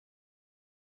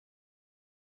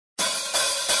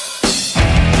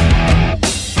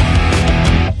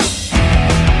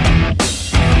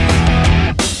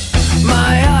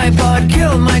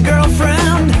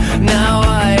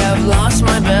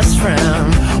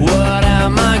What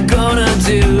am I gonna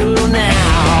do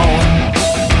now?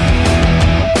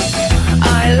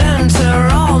 I lent her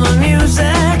all the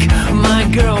music. My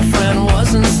girlfriend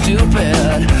wasn't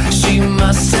stupid. She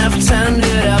must have turned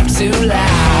it up too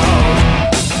loud.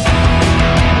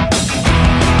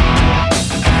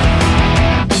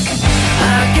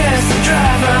 I guess the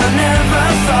driver never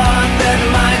thought that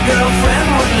my girlfriend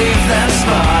would leave that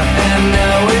spot. And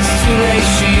now it's too late,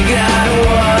 she got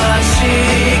what she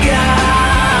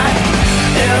got.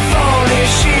 If only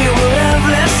she would have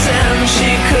listened, she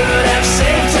could have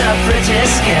saved her pretty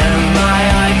skin. My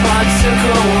iPod took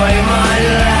away my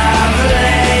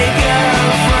lovely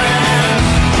girlfriend.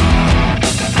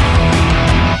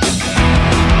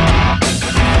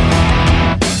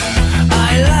 I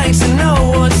like to know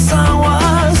what song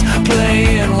was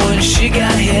playing when she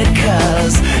got hit,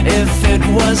 'cause if it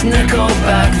was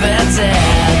Nickelback, they're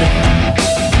dead.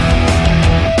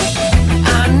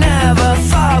 I never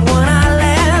thought when I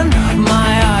lent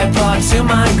my iPod to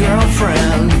my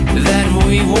girlfriend that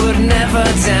we would never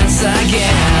dance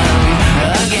again,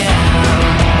 again,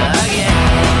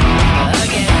 again,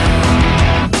 again.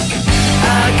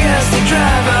 I guess the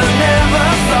driver never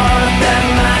thought that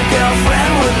my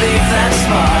girlfriend would leave that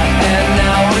spot. And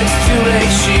now it's too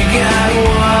late, she got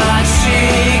what she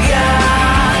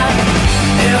got.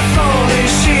 If only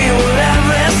she would have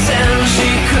listened, she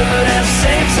could have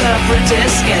saved her pretty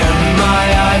skin. My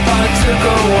iPod took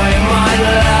away my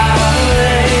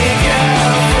lovely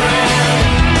girlfriend.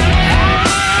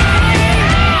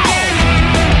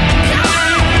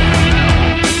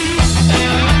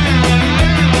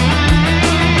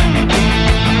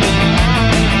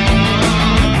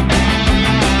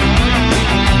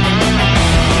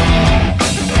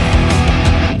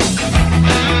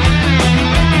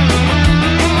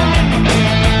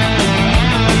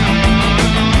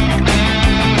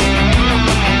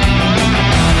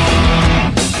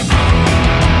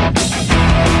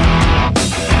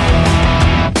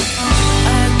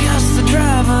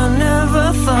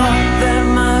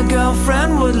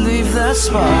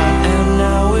 Spot. And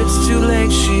now it's too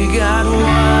late, she got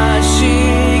what she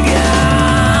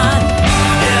got.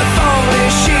 If only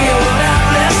she would have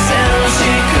listened,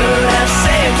 she could have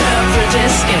saved her pretty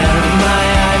skin. My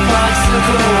iPod took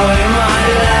away my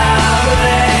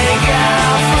lovely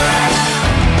girlfriend.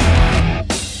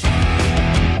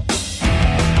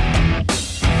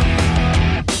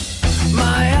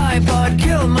 My iPod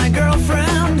killed my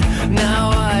girlfriend. Now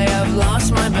I have lost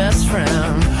my best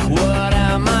friend. What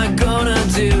am I gonna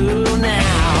do now?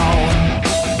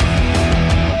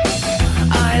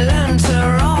 I lent her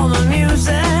all the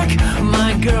music.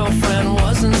 My girlfriend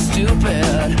wasn't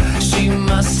stupid. She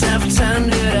must have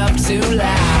turned it up too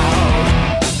loud.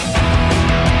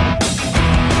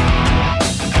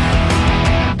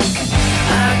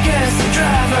 I guess the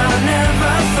driver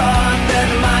never thought that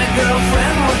my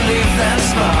girlfriend would leave that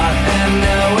spot. And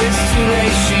now it's too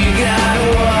late, she got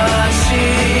what she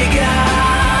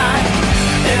got.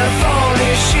 If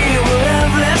only she would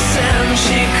have listened,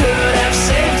 she could have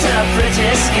saved her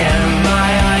pretty skin. My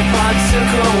iPod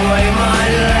took away my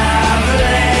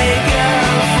lovely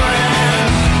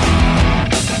girlfriend.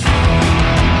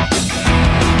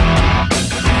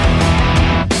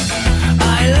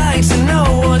 I like to know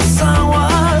what song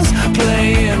was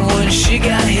playing when she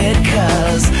got hit,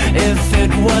 'cause if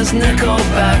it was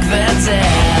Nickelback, they're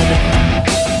dead.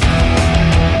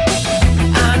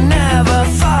 I never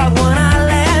thought when I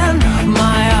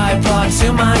to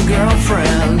my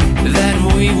girlfriend that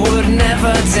we would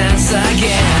never dance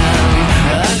again,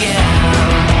 again,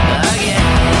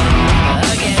 again,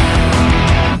 again.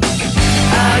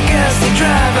 I guess the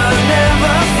driver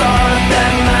never thought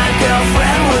that my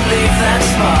girlfriend would leave that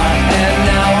spot. And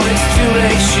now it's too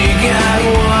late, she got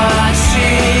what she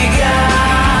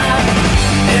got.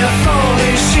 If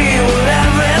only she would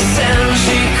have listened,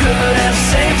 she could have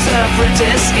saved her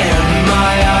pretty skin.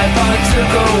 My iPod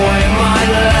took away my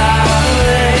lovely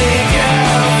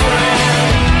girlfriend.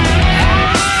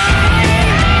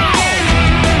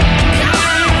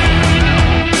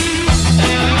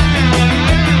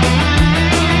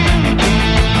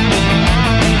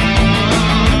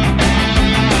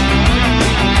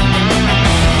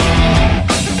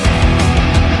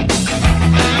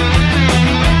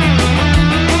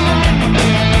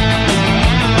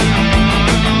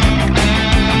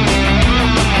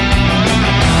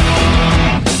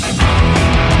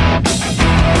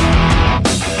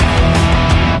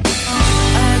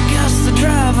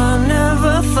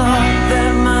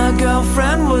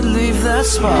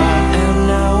 spot, and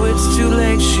now it's too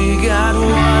late. She got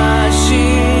what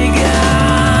she